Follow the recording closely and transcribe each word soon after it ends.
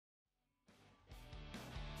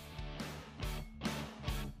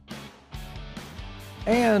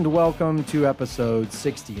And welcome to episode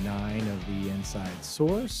 69 of the Inside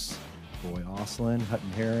Source. Kauy, Ostlien, Hutton,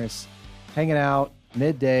 Harris, hanging out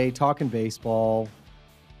midday, talking baseball.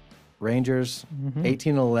 Rangers,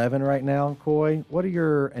 18-11 right now. Kauy, what are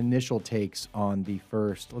your initial takes on the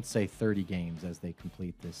first, let's say, 30 games as they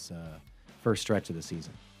complete this first stretch of the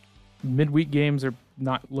season? Midweek games are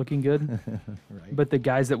not looking good, Right. but the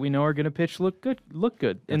guys that we know are going to pitch look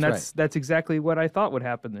good, and that's exactly what I thought would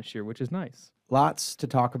happen this year, which is nice. Lots to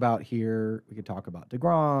talk about here. We could talk about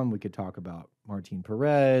DeGrom. We could talk about Martin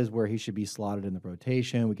Perez, where he should be slotted in the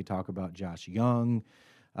rotation. We could talk about Josh Jung.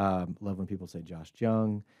 Love when people say Josh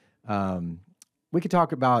Jung. We could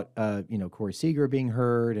talk about Corey Seager being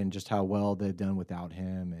hurt and just how well they've done without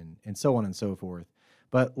him, and so on and so forth.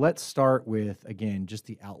 But let's start with, again, just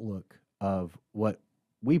the outlook of what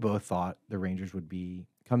we both thought the Rangers would be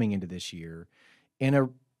coming into this year in a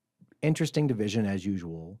interesting division as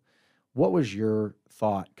usual. What was your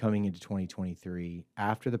thought coming into 2023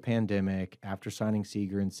 after the pandemic, after signing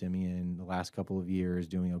Seager and Simeon the last couple of years,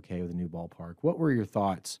 doing okay with a new ballpark? What were your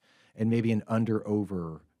thoughts and maybe an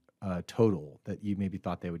under-over total that you maybe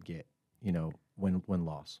thought they would get,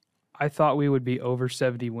 win-loss? I thought we would be over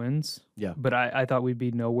 70 wins, Yeah. but I thought we'd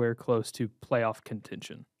be nowhere close to playoff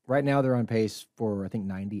contention. Right now they're on pace for, I think,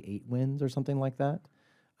 98 wins or something like that.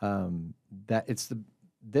 I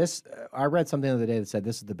read something the other day that said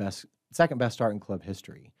this is the second best start in club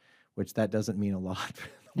history, which that doesn't mean a lot for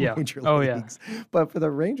the major leagues. Yeah. But for the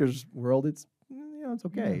Rangers world, it's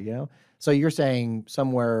okay, So you're saying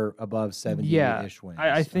somewhere above 70-ish wins.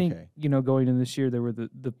 I think, going into this year, there were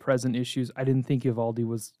the present issues. I didn't think Eovaldi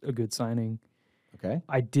was a good signing. Okay.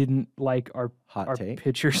 I didn't like our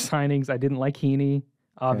pitcher signings. I didn't like Heaney,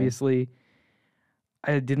 obviously. Okay.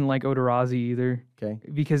 I didn't like Odorazzi either. Okay.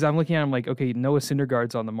 Because I'm looking at him like, okay, Noah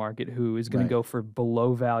Syndergaard's on the market who is going to go for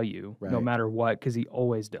below value no matter what, because he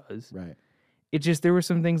always does. Right. It just, there were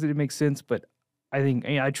some things that didn't make sense, but I think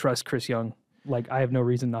I trust Chris Young. Like, I have no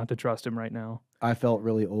reason not to trust him right now. I felt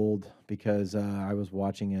really old because I was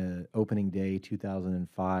watching a opening day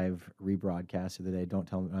 2005 rebroadcast the other day. Don't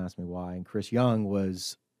ask me why. And Chris Young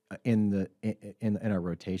was in our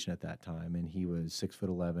rotation at that time, and he was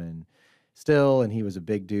 6'11" still, and he was a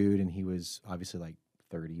big dude, and he was obviously like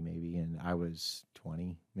 30 maybe, and I was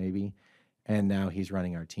 20 maybe, and now he's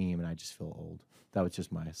running our team, and I just feel old. That was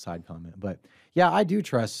just my side comment. But yeah, I do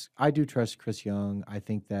trust Chris Young. I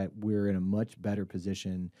think that we're in a much better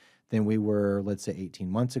position than we were, let's say, 18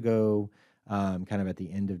 months ago, kind of at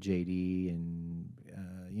the end of JD, and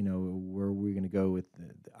where we're going to go with.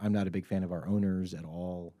 I'm not a big fan of our owners at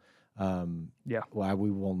all. Well,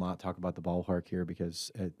 we will not talk about the ballpark here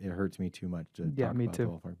because it hurts me too much to talk about the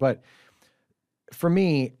ballpark. But for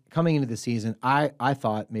me, coming into the season, I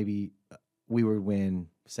thought maybe we would win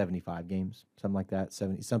 75 games, something like that,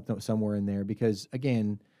 70, somewhere in there. Because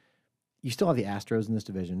again, you still have the Astros in this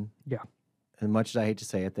division. Yeah. As much as I hate to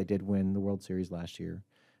say it, they did win the World Series last year,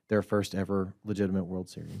 their first ever legitimate World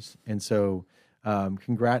Series. And so,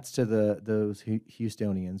 congrats to those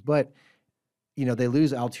Houstonians. But they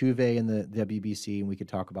lose Altuve in the WBC, and we could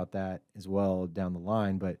talk about that as well down the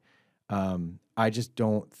line. But I just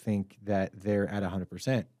don't think that they're at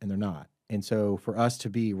 100%, and they're not. And so for us to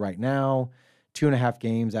be right now 2.5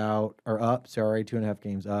 games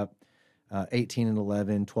up,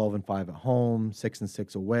 18-11, 12-5 at home,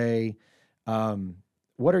 6-6 away.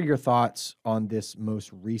 What are your thoughts on this most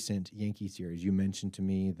recent Yankee series? You mentioned to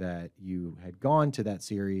me that you had gone to that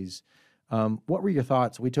series. What were your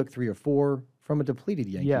thoughts? We took 3 or 4 from a depleted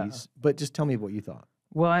Yankees, but just tell me what you thought.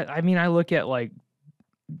 Well, I mean, I look at like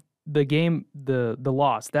the game, the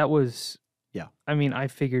loss. That was, I mean, I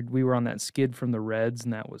figured we were on that skid from the Reds,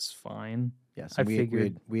 and that was fine. Yes, I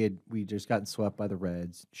figured we just gotten swept by the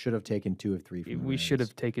Reds. Should have taken 2 of 3 from the Reds. We should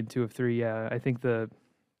have taken 2 of 3. Yeah, I think the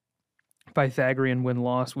Pythagorean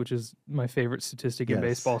win-loss, which is my favorite statistic in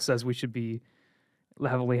baseball, says we should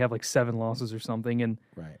only have like 7 losses or something. And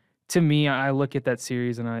to me, I look at that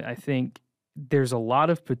series and I think there's a lot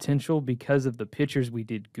of potential because of the pitchers we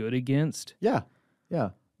did good against. Yeah.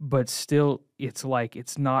 But still, it's like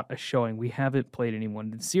it's not a showing. We haven't played anyone.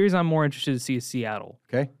 The series I'm more interested to see is Seattle.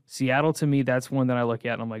 Okay. Seattle, to me, that's one that I look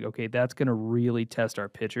at and I'm like, okay, that's going to really test our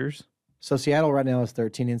pitchers. So Seattle right now is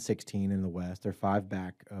 13-16 in the West. They're 5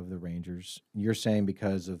 back of the Rangers. You're saying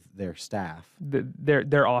because of their staff,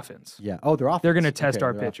 their offense. Yeah. Oh, their offense. They're going to test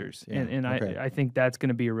our pitchers, yeah. and I think that's going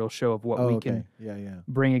to be a real show of what we can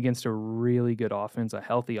bring against a really good offense, a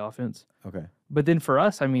healthy offense. Okay. But then for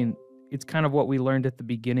us, I mean, it's kind of what we learned at the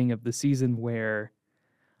beginning of the season, where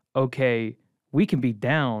okay, we can be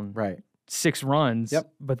down 6 runs,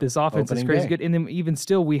 but this offense is crazy good, and then even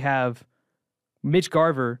still we have Mitch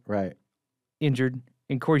Garver right, injured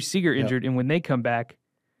and Corey Seager injured, and when they come back,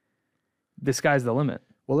 the sky's the limit.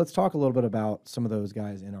 Well, let's talk a little bit about some of those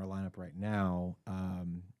guys in our lineup right now.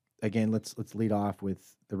 Again, let's lead off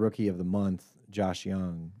with the rookie of the month, Josh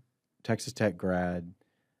Jung, Texas Tech grad.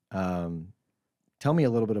 Tell me a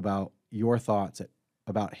little bit about your thoughts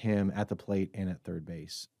about him at the plate and at third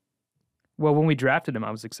base. Well, when we drafted him,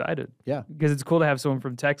 I was excited. Yeah, because it's cool to have someone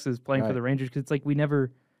from Texas playing for the Rangers. Because it's like we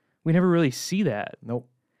never really see that. Nope.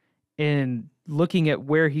 And looking at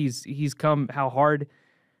where he's come, how hard.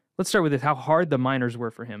 Let's start with this: how hard the minors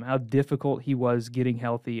were for him, how difficult he was getting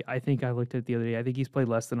healthy. I think I looked at it the other day. I think he's played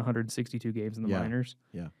less than 162 games in the minors.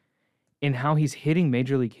 Yeah. And how he's hitting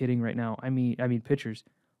major league hitting right now. I mean pitchers.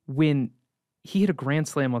 When he hit a grand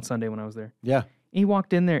slam on Sunday when I was there. Yeah. He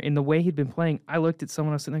walked in there, and the way he'd been playing, I looked at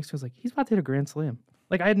someone I was sitting next to. I was like, he's about to hit a grand slam.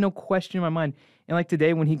 Like, I had no question in my mind. And like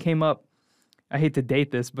today when he came up, I hate to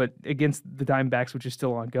date this, but against the Diamondbacks, which is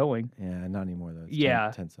still ongoing. Yeah, not anymore though. It's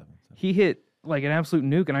 10-7. So. He hit like an absolute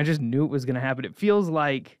nuke, and I just knew it was going to happen. It feels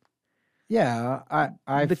like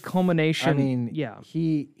the culmination. I mean,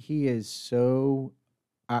 he is so.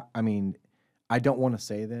 I mean, I don't want to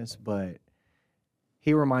say this, but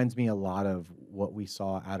he reminds me a lot of what we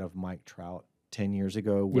saw out of Mike Trout 10 years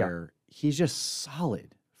ago, where he's just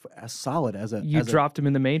solid as a. You dropped him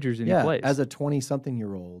in the majors and he plays as a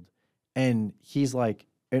 20-something-year-old, and he's like,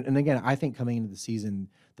 and again, I think coming into the season,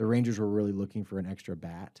 the Rangers were really looking for an extra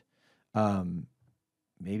bat.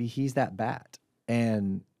 Maybe he's that bat.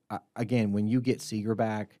 And again, when you get Seager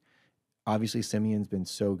back, obviously Simeon's been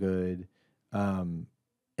so good. And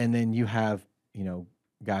then you have,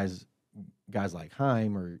 guys like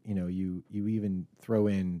Heim, or, you even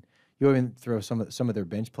throw some of their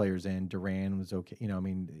bench players in. Duran was okay.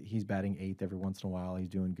 He's batting 8th every once in a while. He's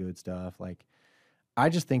doing good stuff. Like, I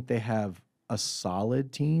just think they have a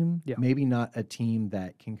solid team, maybe not a team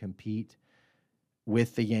that can compete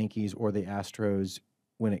with the Yankees or the Astros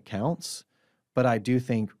when it counts. But I do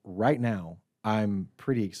think right now I'm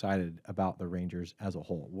pretty excited about the Rangers as a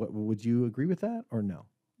whole. Would you agree with that or no?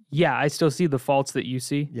 Yeah, I still see the faults that you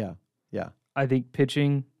see. Yeah. I think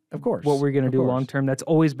pitching, of course, what we're going to do long term, that's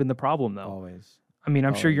always been the problem, though. Always.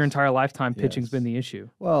 I'm sure your entire lifetime pitching's been the issue.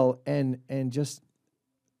 Well, and just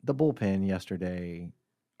the bullpen yesterday.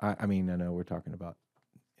 I know we're talking about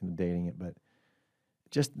dating it, but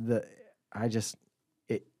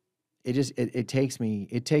it takes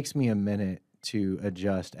me a minute to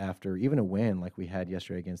adjust after even a win like we had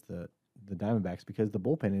yesterday against the Diamondbacks, because the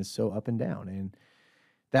bullpen is so up and down, and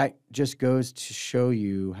that just goes to show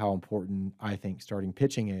you how important I think starting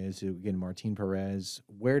pitching is. Again, Martin Perez,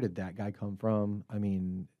 where did that guy come from?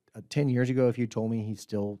 10 years ago, if you told me he's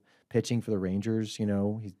still pitching for the Rangers,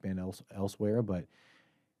 he's been elsewhere, but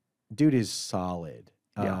dude is solid.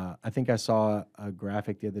 Yeah. I think I saw a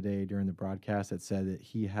graphic the other day during the broadcast that said that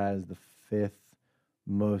he has the 5th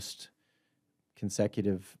most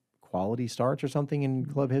consecutive quality starts or something in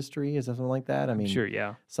club history. Is that something like that? Sure,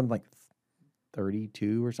 yeah. Something like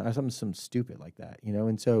 32 or something stupid like that,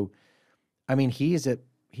 And so, he's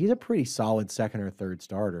a pretty solid second or third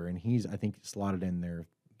starter, and I think slotted in their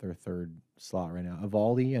third slot right now.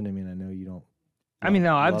 Evaldi, and I know you don't.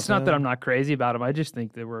 It's not that I'm not crazy about him. I just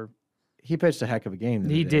think that he pitched a heck of a game.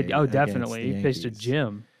 He did. Oh, definitely. He pitched a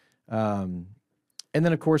gem. And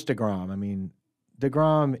then, of course, DeGrom.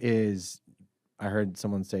 DeGrom is, I heard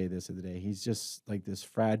someone say this the other day, he's just like this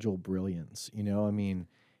fragile brilliance,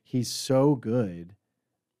 he's so good,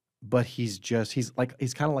 but he's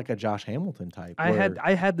kind of like a Josh Hamilton type.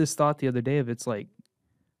 I had this thought the other day of it's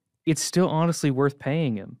still honestly worth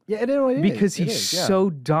paying him. Yeah, it is. Because he's so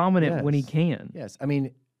dominant when he can. Yes.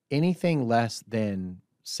 Anything less than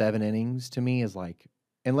 7 innings to me is like,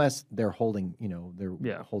 unless they're holding,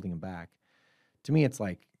 holding him back. To me, it's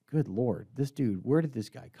like, good Lord, this dude, where did this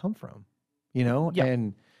guy come from?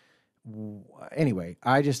 And anyway,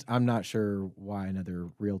 I'm not sure why another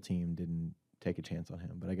real team didn't take a chance on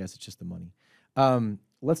him, but I guess it's just the money.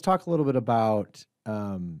 Let's talk a little bit about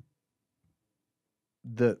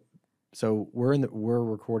so we're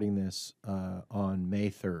recording this on May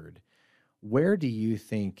 3rd. Where do you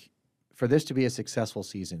think, for this to be a successful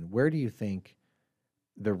season, where do you think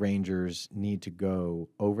the Rangers need to go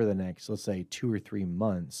over the next, let's say, 2 or 3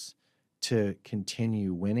 months to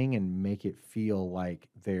continue winning and make it feel like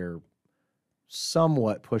they're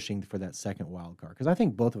somewhat pushing for that second wild card? Because I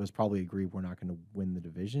think both of us probably agree we're not going to win the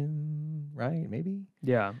division, right? Maybe.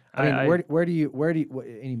 Yeah. Where do you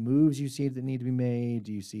any moves you see that need to be made?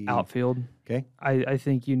 Do you see outfield? Okay. I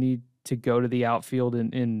think you need to go to the outfield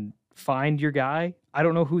and find your guy. I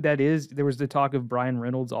don't know who that is. There was the talk of Brian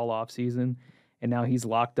Reynolds all off season, and now he's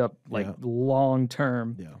locked up like long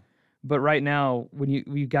term. Yeah. But right now, when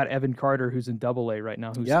you've got Evan Carter, who's in Double-A right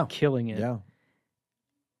now, who's killing it. Yeah.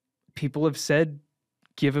 People have said,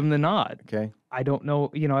 give him the nod. Okay. I don't know.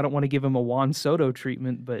 I don't want to give him a Juan Soto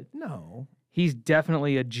treatment, but no, he's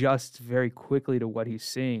definitely adjusts very quickly to what he's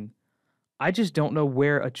seeing. I just don't know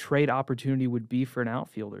where a trade opportunity would be for an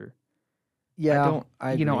outfielder. Yeah,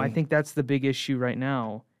 I think that's the big issue right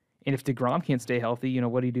now. And if DeGrom can't stay healthy,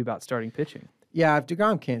 what do you do about starting pitching? Yeah, if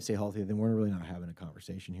DeGrom can't stay healthy, then we're really not having a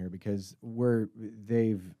conversation here because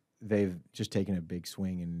they've just taken a big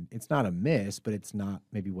swing, and it's not a miss, but it's not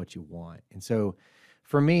maybe what you want. And so,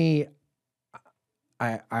 for me,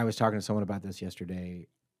 I was talking to someone about this yesterday.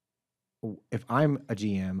 If I'm a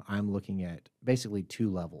GM, I'm looking at basically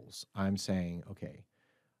two levels. I'm saying, okay,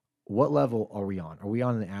 what level are we on? Are we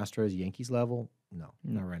on the Astros-Yankees level? No,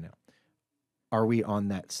 not right now. Are we on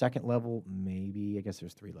that second level? Maybe. I guess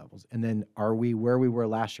there's three levels. And then are we where we were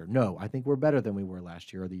last year? No, I think we're better than we were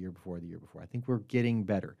last year or the year before. I think we're getting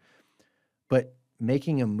better. But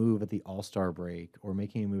making a move at the All-Star break or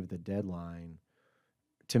making a move at the deadline,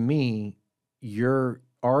 to me,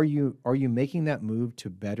 are you making that move to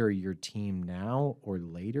better your team now or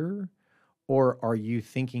later? Or are you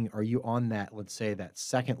on that, let's say, that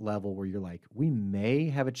second level where you're like, we may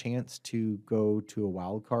have a chance to go to a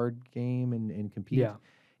wild card game and compete? Yeah.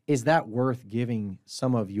 Is that worth giving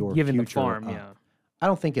some of your future the farm, up? Yeah. I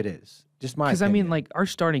don't think it is. Just my opinion. Because, I mean, like, our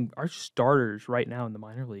starters right now in the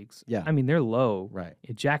minor leagues, I mean, they're low. Right.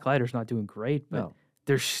 Jack Leiter's not doing great, but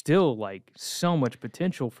there's still, like, so much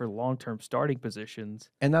potential for long-term starting positions.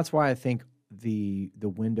 And that's why I think the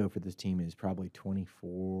window for this team is probably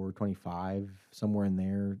 24, 25, somewhere in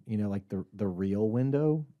there, like the real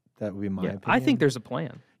window. That would be my opinion. I think there's a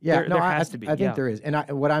plan. Yeah, there has to be. I think there is. And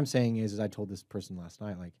what I'm saying is I told this person last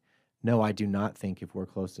night, like, no, I do not think if we're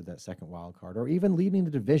close to that second wild card or even leading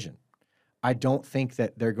the division, I don't think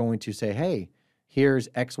that they're going to say, hey, here's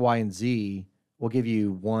X, Y, and Z. We'll give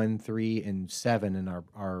you 1, 3, and 7 in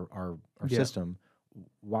our system.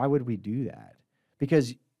 Why would we do that?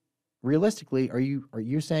 Because realistically, are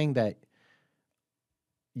you saying that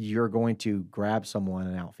you're going to grab someone,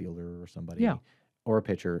 an outfielder or somebody, or a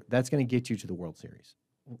pitcher, that's going to get you to the World Series?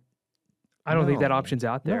 I don't think that option's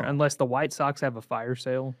out there unless the White Sox have a fire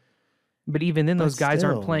sale. But even then, those guys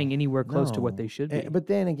aren't playing anywhere close to what they should be. But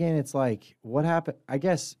then again, it's like, what happened? I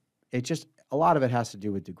guess it just, a lot of it has to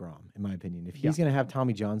do with DeGrom, in my opinion. If he's going to have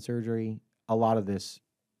Tommy John surgery, a lot of this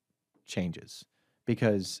changes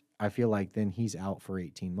because I feel like then he's out for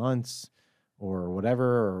 18 months or whatever.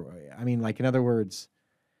 Or, I mean, like, in other words,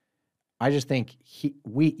 I just think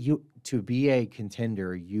to be a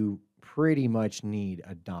contender, you pretty much need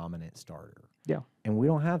a dominant starter. Yeah. And we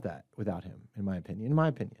don't have that without him, in my opinion.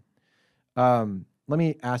 Let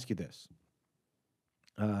me ask you this.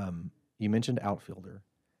 You mentioned outfielder.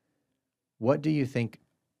 What do you think?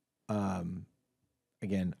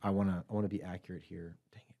 Again, I want to be accurate here.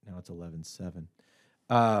 Dang it! Now it's 11-7.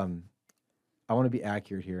 I want to be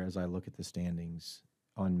accurate here as I look at the standings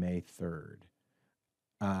on May 3rd.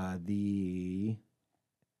 The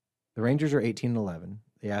Rangers are 18-11.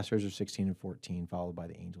 The Astros are 16-14, followed by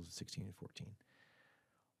the Angels at 16-14.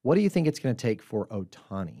 What do you think it's going to take for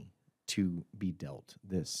Ohtani to be dealt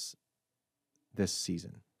this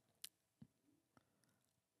season?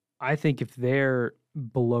 I think if they're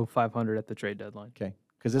below 500 at the trade deadline. Okay.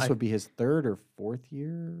 Because this would be his third or fourth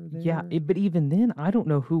year there? Yeah, but even then, I don't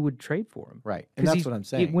know who would trade for him. Right. And that's what I'm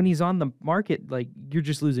saying. When he's on the market, like, you're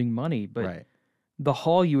just losing money. But the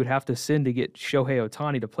haul you would have to send to get Shohei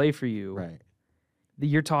Ohtani to play for you,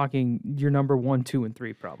 you're talking your number 1, 2, and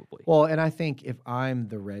 3 probably. Well, and I think if I'm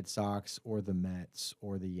the Red Sox or the Mets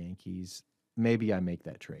or the Yankees, maybe I make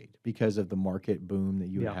that trade because of the market boom that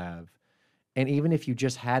you would have. And even if you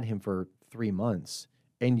just had him for 3 months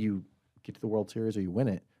and you get to the World Series or you win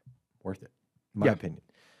it, worth it, in my opinion.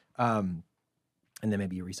 And then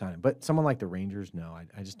maybe you re-sign him. But someone like the Rangers, no,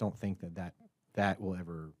 I just don't think that will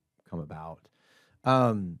ever come about.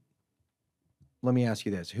 Let me ask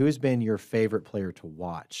you this. Who has been your favorite player to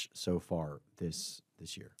watch so far this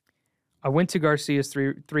year? I went to Garcia's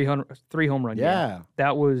three home run game.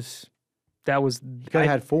 That was he could have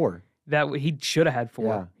had 4. He should have had 4.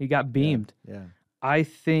 Yeah. He got beamed. Yeah. I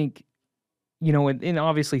think, and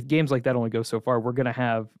obviously games like that only go so far. We're going to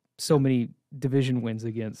have so many division wins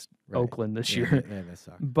against Oakland this year. Yeah, that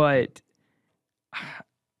sucks. But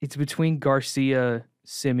it's between Garcia,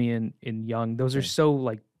 Simeon, and Jung. Those are so,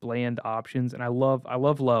 like, bland options. And I love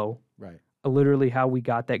Lowe. Right. Literally how we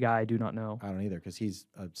got that guy, I do not know. I don't either because he's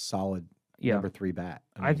a solid number 3 bat.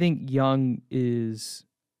 I think Jung is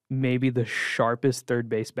maybe the sharpest third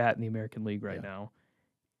base bat in the American League right now.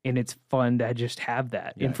 And it's fun to just have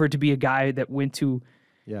that. And for it to be a guy that went to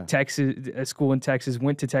Texas, a school in Texas,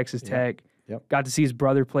 went to Texas Tech, got to see his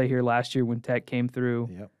brother play here last year when Tech came through.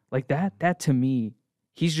 Like that to me,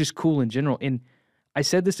 he's just cool in general. And I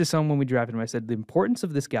said this to someone when we drafted him. I said, the importance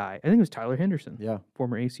of this guy, I think it was Tyler Henderson,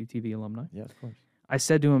 former ACUTV alumni. Yeah, of course. I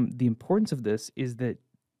said to him, the importance of this is that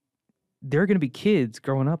there are going to be kids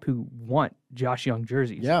growing up who want Josh Jung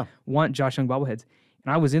jerseys, want Josh Jung bobbleheads.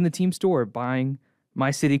 And I was in the team store buying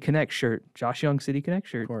my City Connect shirt, Josh Jung City Connect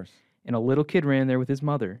shirt. Of course. And a little kid ran there with his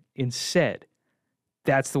mother and said,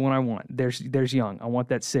 that's the one I want. There's Jung. I want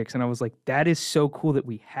that 6. And I was like, that is so cool that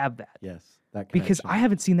we have that. Yes. That connection. Because I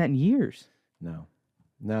haven't seen that in years.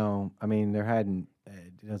 No. I mean, there hadn't,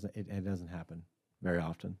 it doesn't happen very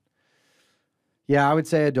often. Yeah, I would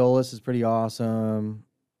say Adolis is pretty awesome.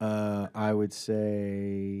 I would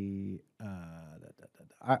say,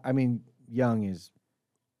 I mean, Jung is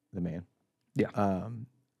the man. Yeah.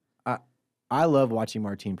 I love watching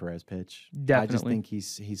Martin Perez pitch. Definitely. I just think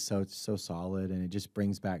he's so solid, and it just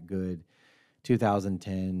brings back good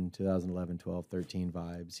 2010, 2011, 12, 13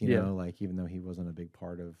 vibes. You know, like even though he wasn't a big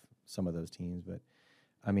part of some of those teams, but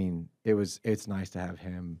I mean, it's nice to have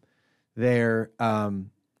him there.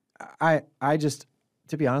 I just,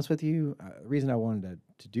 to be honest with you, the reason I wanted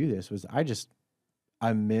to do this was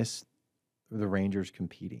I miss the Rangers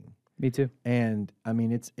competing. Me too. And I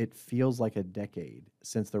mean, it feels like a decade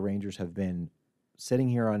since the Rangers have been sitting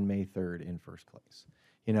here on May 3rd in first place,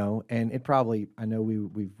 you know, and it probably, I know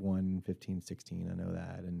we've won 15, 16. I know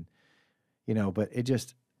that. And, you know, but it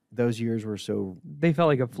just, those years were so. They felt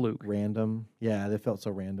like a fluke. Random. Yeah. They felt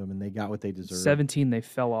so random, and they got what they deserved. 17, they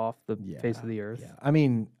fell off the face of the earth. Yeah. I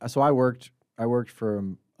mean, so I worked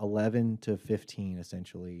from 11 to 15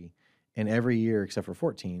 essentially. And every year except for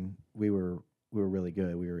 14, we were really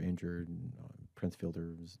good. We were injured, and Prince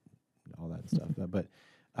Fielders, all that stuff. But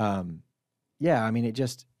yeah, I mean, it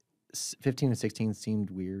just 15 and 16 seemed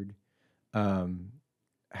weird.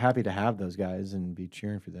 Happy to have those guys and be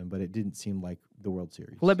cheering for them, but it didn't seem like the World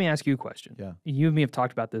Series. Well, let me ask you a question. Yeah, you and me have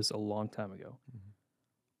talked about this a long time ago.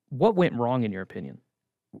 Mm-hmm. What went wrong in your opinion?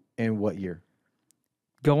 In what year?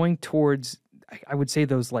 Going towards, I would say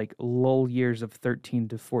those like lull years of 13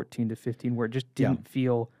 to 14 to 15 where it just didn't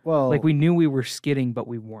feel like we knew we were skidding, but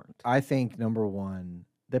we weren't. I think number one,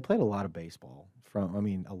 they played a lot of baseball from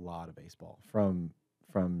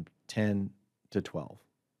 10 to 12,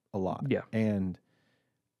 a lot. Yeah. And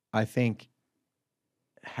I think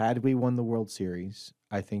had we won the World Series,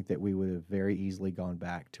 I think that we would have very easily gone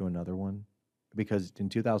back to another one, because in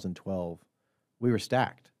 2012, we were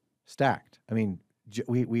stacked. I mean,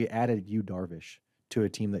 we added Yu Darvish to a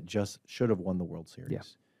team that just should have won the World Series. Yeah.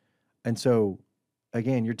 And so,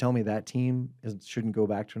 again, you're telling me that team shouldn't go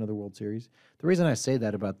back to another World Series? The reason I say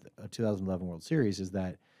that about the 2011 World Series is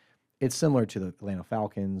that it's similar to the Atlanta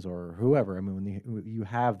Falcons or whoever. I mean, when you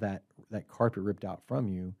have that carpet ripped out from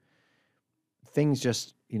you, things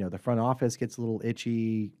just, you know, the front office gets a little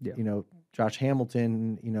itchy. Yeah. You know, Josh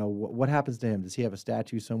Hamilton, you know, what happens to him? Does he have a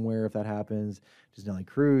statue somewhere if that happens? Does Nelly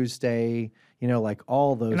Cruz stay? You know, like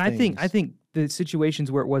all those things. And I think the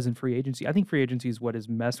situations where it wasn't free agency, I think free agency is what has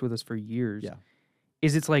messed with us for years. Yeah.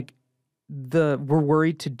 Is it's like we're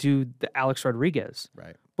worried to do the Alex Rodriguez.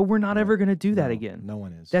 Right. But we're not ever going to do that again. No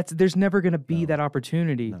one is. There's never going to be that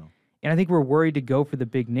opportunity. No. And I think we're worried to go for the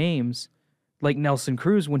big names. Like Nelson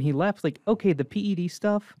Cruz, when he left, like, okay, the PED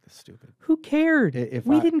stuff. That's stupid. Who cared?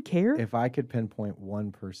 We didn't care. If I could pinpoint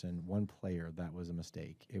one player that was a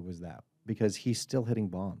mistake, it was that, because he's still hitting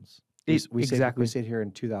bombs. We sit here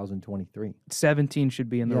in 2023. 17 should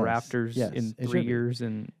be in the rafters in 3 years,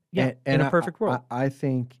 and in a perfect world. I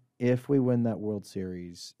think if we win that World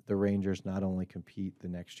Series, the Rangers not only compete the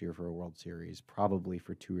next year for a World Series, probably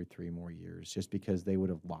for 2 or 3 more years, just because they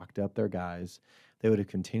would have locked up their guys. They would have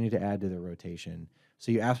continued to add to their rotation.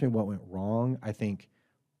 So you asked me what went wrong. I think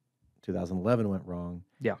 2011 went wrong.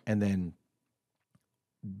 Yeah. And then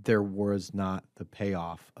there was not the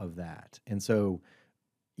payoff of that. And so,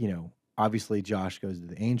 you know, obviously Josh goes to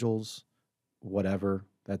the Angels, whatever.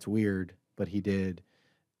 That's weird, but he did.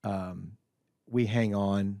 We hang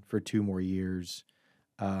on for 2 more years.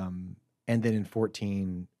 And then in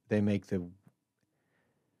 14, they make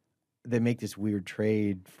this weird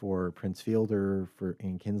trade for Prince Fielder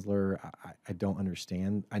and Kinsler. I don't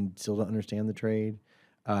understand. I still don't understand the trade.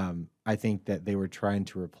 I think that they were trying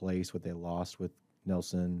to replace what they lost with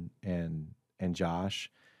Nelson and Josh.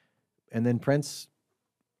 And then Prince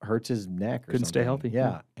hurts his neck or couldn't something. stay healthy.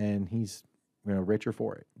 Yeah. And he's richer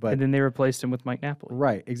for it. But and then they replaced him with Mike Napoli.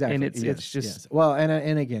 Right, exactly. And it's just well,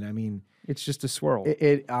 and again, I mean, it's just a swirl.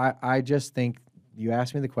 I just think you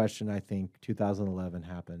asked me the question. I think 2011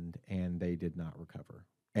 happened, and they did not recover.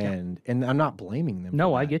 And I'm not blaming them. No,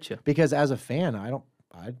 for that, I get you. Because as a fan, I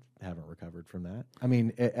haven't recovered from that. I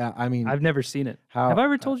mean, I've never seen it. Have I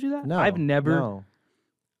ever told you that? No, I've never. No.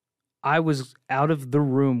 I was out of the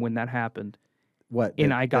room when that happened. What?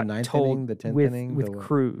 And I got told inning, the 10th with inning,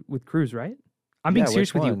 with Cruz, right? I'm being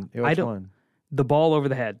serious with you. I don't. The ball over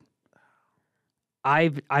the head.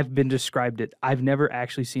 I've been described it. I've never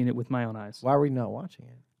actually seen it with my own eyes. Why were you not watching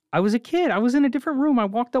it? I was a kid. I was in a different room. I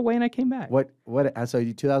walked away and I came back. What? So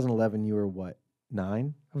 2011, you were what?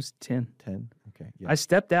 9? I was 10. 10. Okay. Yeah. I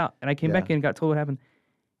stepped out and I came back in and got told what happened.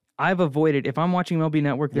 I've avoided, if I'm watching MLB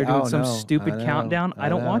Network, they're doing some stupid countdown. I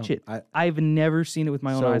don't watch it. I've never seen it with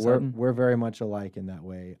my own eyes. We're very much alike in that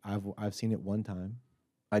way. I've seen it one time.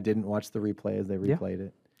 I didn't watch the replay as they replayed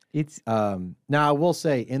it. It's now I will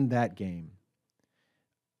say in that game,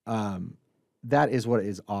 that is what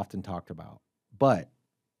is often talked about. But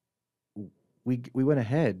we went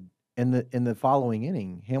ahead in the following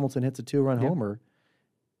inning. Hamilton hits a 2-run homer.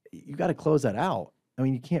 You got to close that out. I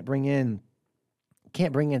mean, you can't bring in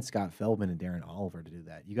Scott Feldman and Darren Oliver to do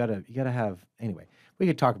that. You gotta have, anyway. We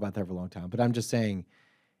could talk about that for a long time, but I'm just saying,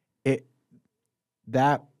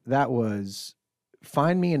 that was,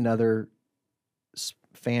 find me another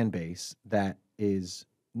fan base that is,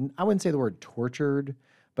 I wouldn't say the word tortured,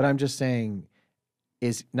 but I'm just saying,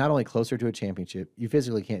 is not only closer to a championship, you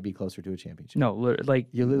physically can't be closer to a championship. No, like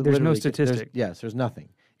there's no statistic. There's nothing.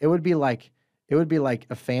 It would be like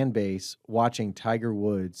a fan base watching Tiger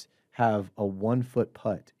Woods have a 1-foot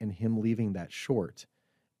putt and him leaving that short,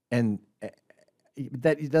 and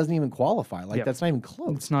that it doesn't even qualify. Like that's not even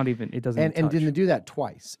close. It's not even. It doesn't. And didn't do that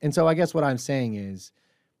twice. And so I guess what I'm saying is,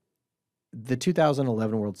 the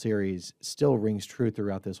 2011 World Series still rings true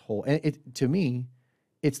throughout this whole. And to me,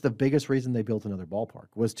 it's the biggest reason they built another ballpark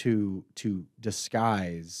was to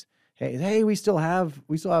disguise. Hey, we still have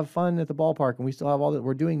fun at the ballpark, and we still have all that.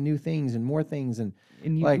 We're doing new things and more things, and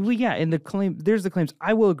and the claim. There's the claims.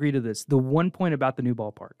 I will agree to this. The one point about the new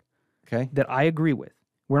ballpark, that I agree with.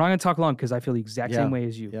 We're not going to talk long because I feel the exact same way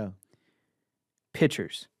as you. Yeah.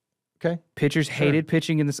 Pitchers. Okay. Pitchers hated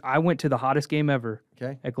pitching in this. I went to the hottest game ever.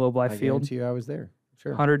 Okay. At Globe Life Field. I was there.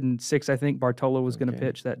 Sure. 106, I think. Bartolo was going to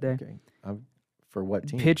pitch that day. Okay. For what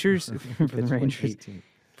team? Pitchers for the Rangers.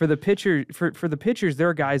 For the pitchers, there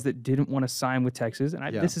are guys that didn't want to sign with Texas,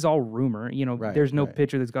 and this is all rumor. There's no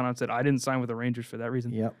pitcher that's gone out and said I didn't sign with the Rangers for that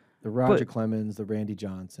reason. Yep, the Roger Clemens, the Randy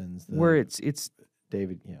Johnsons, where it's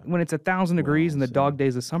David. When it's 1,000 degrees and the dog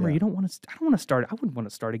days of summer, you don't want to. I don't want to start. I wouldn't want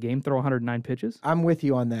to start a game, throw 109 pitches. I'm with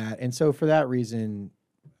you on that, and so for that reason,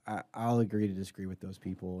 I'll agree to disagree with those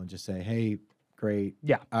people and just say, hey, great.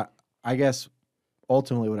 Yeah, I guess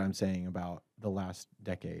ultimately what I'm saying about the last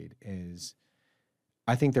decade is,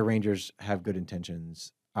 I think the Rangers have good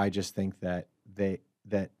intentions. I just think that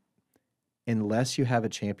that unless you have a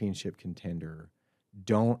championship contender,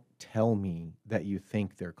 don't tell me that you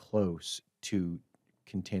think they're close to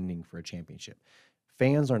contending for a championship.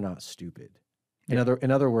 Fans are not stupid. In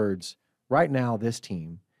other words, right now this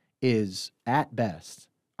team is at best,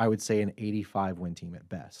 I would say, an 85 win team at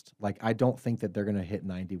best. Like, I don't think that they're going to hit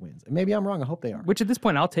 90 wins. And maybe I'm wrong. I hope they are. Which at this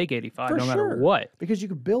point, I'll take 85 for no matter what. Because you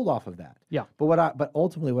could build off of that. Yeah. But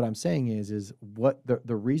ultimately what I'm saying is what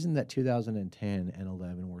the reason that 2010 and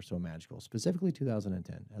 11 were so magical, specifically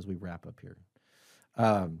 2010, as we wrap up here,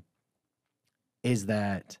 is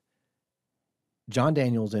that John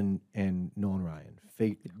Daniels and Nolan Ryan,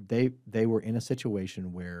 they were in a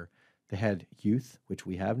situation where they had youth, which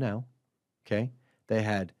we have now, okay? They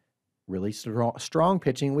had really strong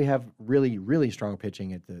pitching. We have really, really strong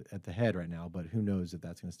pitching at the head right now, but who knows if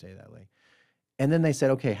that's going to stay that way. And then they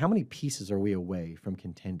said, okay, how many pieces are we away from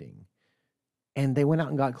contending? And they went out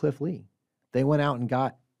and got Cliff Lee. They went out and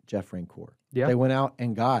got Jeff Francoeur. Yeah. They went out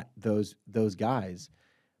and got those guys.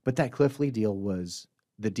 But that Cliff Lee deal was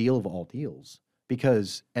the deal of all deals,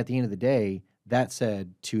 because at the end of the day, that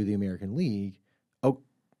said to the American League, oh,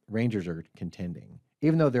 Rangers are contending,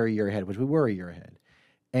 even though they're a year ahead, which we were a year ahead.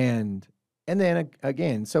 And then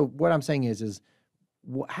again, so what I'm saying is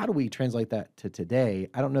how do we translate that to today?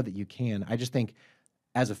 I don't know that you can. I just think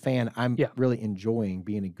as a fan, I'm really enjoying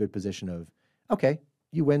being in a good position of, okay,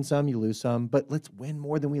 you win some, you lose some, but let's win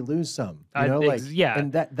more than we lose some. You know,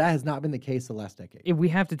 and that has not been the case the last decade. We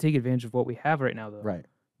have to take advantage of what we have right now, though. Right.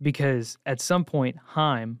 Because at some point,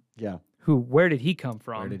 Heim, where did he come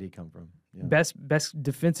from? Where did he come from? Yeah. Best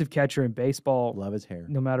defensive catcher in baseball. Love his hair.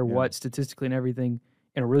 No matter what, statistically and everything,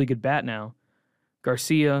 and a really good bat now.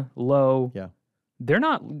 Garcia, Lowe. Yeah. They're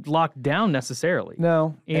not locked down necessarily.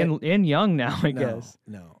 No. And Jung now, I guess.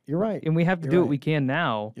 No. You're right. And we have to do what we can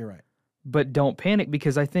now. You're right. But don't panic,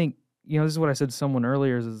 because I think, this is what I said to someone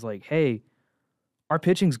earlier is like, hey, our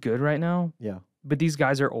pitching's good right now. Yeah. But these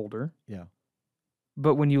guys are older. Yeah.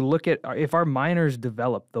 But when you look at, if our minors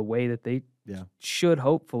develop the way that they should,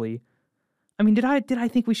 hopefully, I mean, did I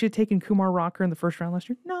think we should have taken Kumar Rocker in the first round last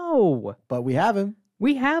year? No. But we have him.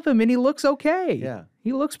 We have him, and he looks okay. Yeah.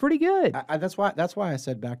 He looks pretty good. That's why I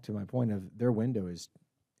said, back to my point of their window is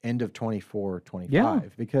end of 24, 25. Yeah.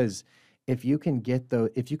 Because if you can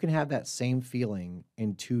have that same feeling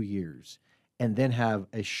in 2 years and then have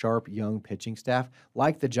a sharp young pitching staff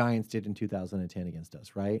like the Giants did in 2010 against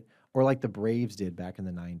us, right? Or like the Braves did back in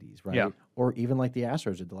the 90s, right? Yeah. Or even like the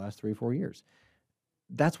Astros did the last 3 or 4 years.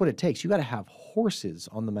 That's what it takes. You got to have horses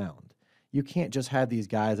on the mound. You can't just have these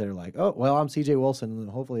guys that are like, oh, well, I'm CJ Wilson, and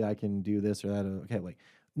hopefully I can do this or that. Okay, like,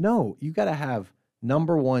 no, you got to have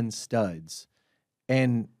number one studs,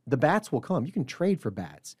 and the bats will come. You can trade for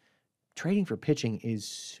bats. Trading for pitching is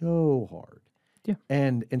so hard. Yeah.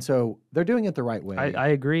 And so they're doing it the right way. I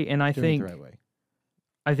agree, and I think the right way.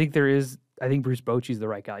 I think Bruce Bochy's the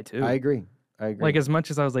right guy too. I agree. Like, as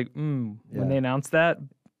much as I was like, when they announced that,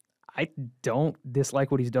 I don't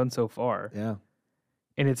dislike what he's done so far. Yeah.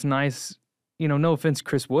 And it's nice, no offense,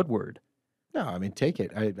 Chris Woodward. No, I mean, take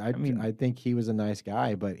it. I think he was a nice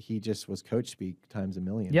guy, but he just was coach speak times a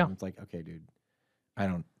million. Yeah. And it's like, okay, dude,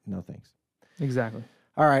 no thanks. Exactly.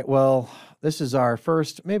 All right, well, this is our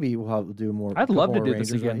first, maybe we'll do more. I'd love to do Rangers.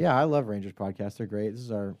 this again. Yeah, I love Rangers podcasts. They're great. This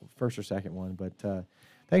is our first or second one, but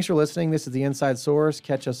thanks for listening. This is The Inside Source.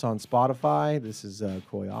 Catch us on Spotify. This is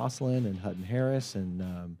Kauy, Ostlien, and Hutton Harris,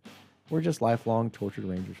 and we're just lifelong tortured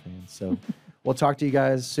Rangers fans. So we'll talk to you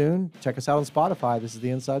guys soon. Check us out on Spotify. This is The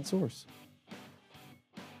Inside Source.